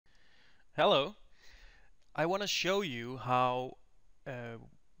Hello. I want to show you how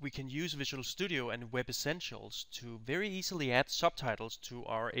we can use Visual Studio and Web Essentials to very easily add subtitles to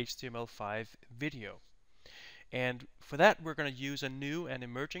our HTML5 video. And for that, we're going to use a new and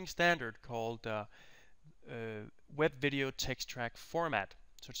emerging standard called WebVTT text track format.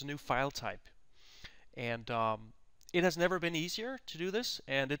 So it's a new file type. And it has never been easier to do this,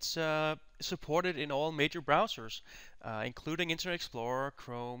 and it's supported in all major browsers, including Internet Explorer,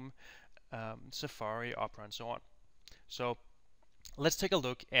 Chrome, Safari, Opera, and so on. So let's take a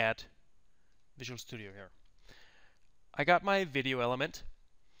look at Visual Studio here. I got my video element,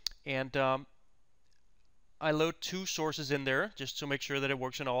 and I load two sources in there just to make sure that it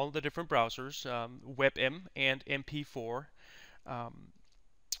works in all the different browsers, WebM and MP4.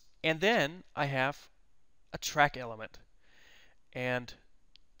 And then I have a track element. And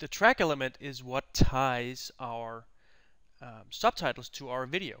the track element is what ties our subtitles to our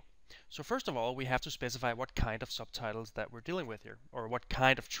video. So first of all, we have to specify what kind of subtitles that we're dealing with here, or what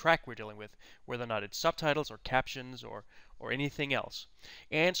kind of track we're dealing with, whether or not it's subtitles or captions or anything else.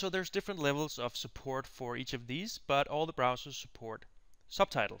 And so there's different levels of support for each of these, but all the browsers support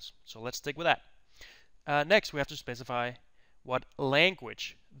subtitles. So let's stick with that. Next, we have to specify what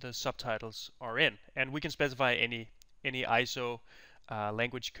language the subtitles are in, and we can specify any ISO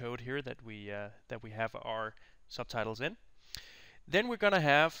language code here that we have our subtitles in. Then we're going to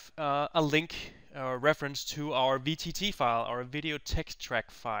have a link reference to our VTT file, our video text track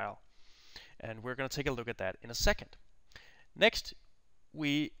file. And we're going to take a look at that in a second. Next,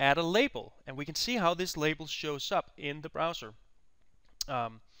 we add a label, and we can see how this label shows up in the browser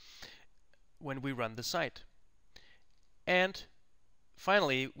when we run the site. And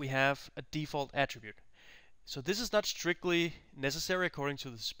finally, we have a default attribute. So this is not strictly necessary according to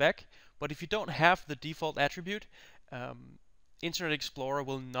the spec, but if you don't have the default attribute, Internet Explorer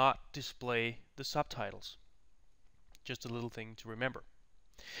will not display the subtitles. Just a little thing to remember.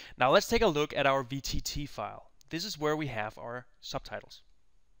 Now let's take a look at our VTT file. This is where we have our subtitles.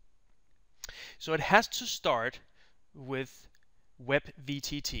 So it has to start with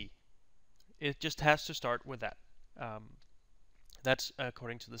WebVTT. It just has to start with that. That's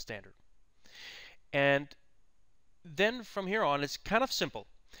according to the standard. And then from here on, it's kind of simple.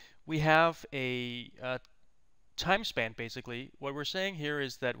 We have a time span, basically. What we're saying here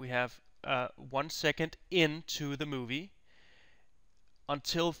is that we have 1 second into the movie.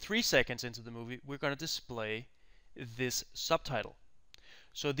 Until 3 seconds into the movie, we're going to display this subtitle.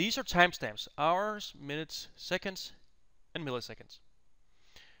 So these are timestamps: hours, minutes, seconds, and milliseconds.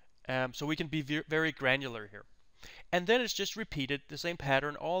 So we can be very granular here. And then it's just repeated, the same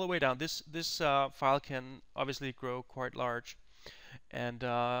pattern all the way down. This file can obviously grow quite large, and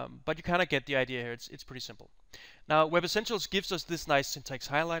but you kind of get the idea here. It's pretty simple. Now, Web Essentials gives us this nice syntax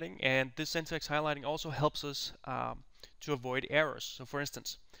highlighting, and this syntax highlighting also helps us to avoid errors. So, for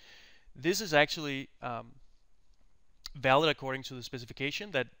instance, this is actually valid according to the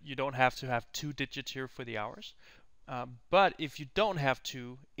specification, that you don't have to have 2 digits here for the hours. But if you don't have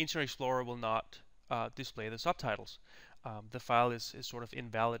to, Internet Explorer will not display the subtitles. The file is sort of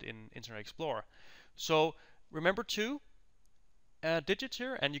invalid in Internet Explorer. So remember 2 digits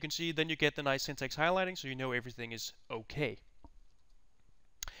here, and you can see then you get the nice syntax highlighting, so you know everything is okay.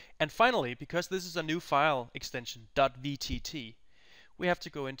 And finally, because this is a new file extension .vtt, we have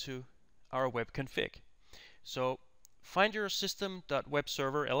to go into our web config. So find your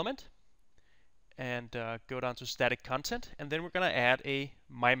system.webserver element and go down to static content, and then we're going to add a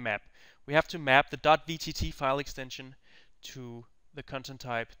map. We have to map the .vtt file extension to the content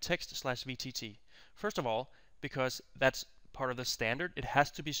type text/vtt. First of all, because that's part of the standard, it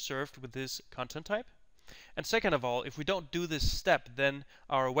has to be served with this content type. And second of all, if we don't do this step, then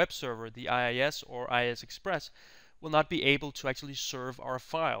our web server, the IIS or IIS Express, will not be able to actually serve our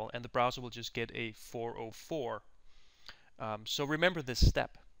file, and the browser will just get a 404. So remember this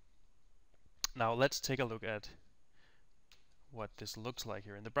step. Now let's take a look at what this looks like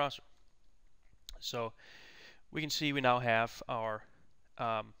here in the browser. So we can see we now have our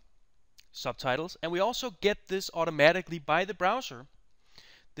subtitles, and we also get this automatically by the browser,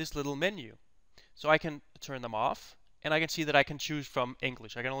 this little menu. So I can turn them off, and I can see that I can choose from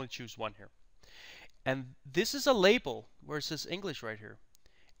English. I can only choose one here. And this is a label where it says English right here.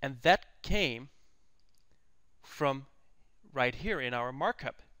 And that came from right here in our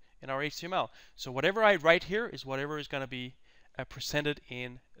markup, in our HTML. So whatever I write here is whatever is going to be presented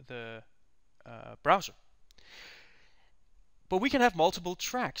in the browser. But we can have multiple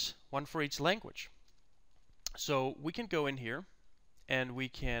tracks, one for each language. So we can go in here and we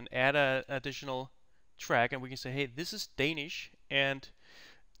can add an additional track, and we can say, hey, this is Danish, and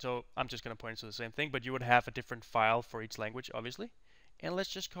So I'm just going to point to the same thing, but you would have a different file for each language, obviously. And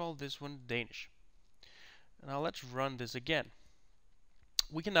let's just call this one Danish. Now let's run this again.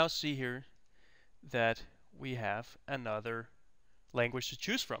 We can now see here that we have another language to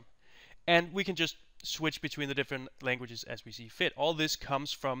choose from. And we can just switch between the different languages as we see fit. All this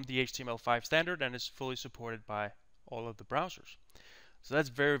comes from the HTML5 standard and is fully supported by all of the browsers. So that's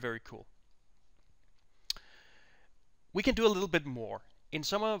very, very cool. We can do a little bit more in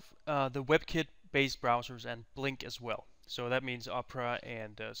some of the WebKit based browsers and Blink as well. So that means Opera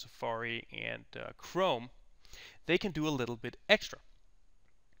and Safari and Chrome. They can do a little bit extra.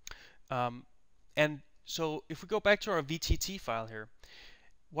 And so if we go back to our VTT file here,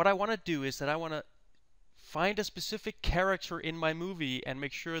 what I want to do is that I want to find a specific character in my movie and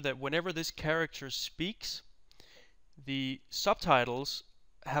make sure that whenever this character speaks, the subtitles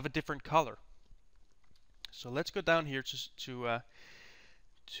have a different color. So let's go down here to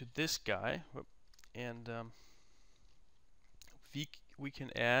this guy, and we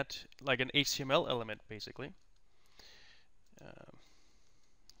can add like an HTML element basically,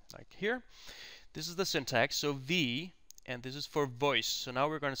 like here. This is the syntax. So V, and this is for voice. So now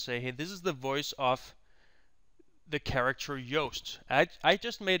we're going to say, hey, this is the voice of the character Joost. I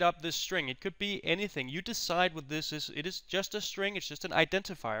just made up this string. It could be anything. You decide what this is. It is just a string. It's just an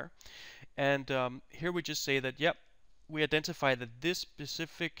identifier. And here we just say that, yep, we identify that this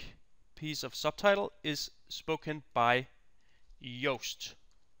specific piece of subtitle is spoken by Joost.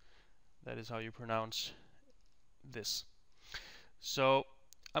 That is how you pronounce this. So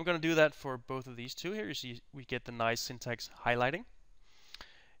I'm going to do that for both of these two here. You see we get the nice syntax highlighting.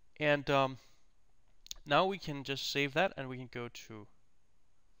 And now we can just save that and we can go to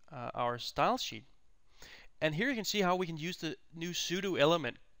our style sheet. And here you can see how we can use the new pseudo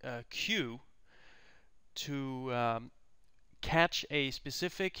element Q to catch a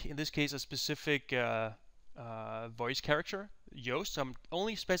specific, in this case, a specific voice character, Joost. So I'm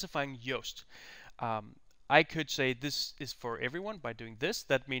only specifying Joost. I could say this is for everyone by doing this.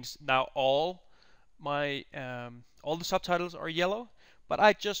 That means now all the subtitles are yellow, but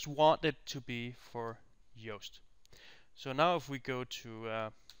I just want it to be for Joost. So now if we go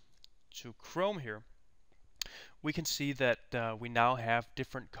to Chrome here, we can see that we now have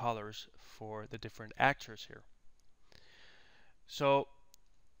different colors for the different actors here. So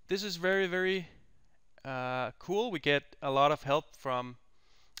this is very, very cool. We get a lot of help from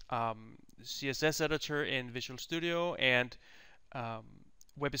CSS editor in Visual Studio and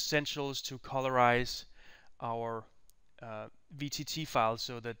Web Essentials to colorize our VTT files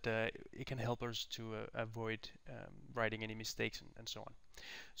so that it can help us to avoid writing any mistakes and so on.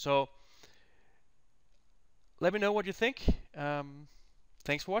 So let me know what you think.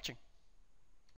 Thanks for watching.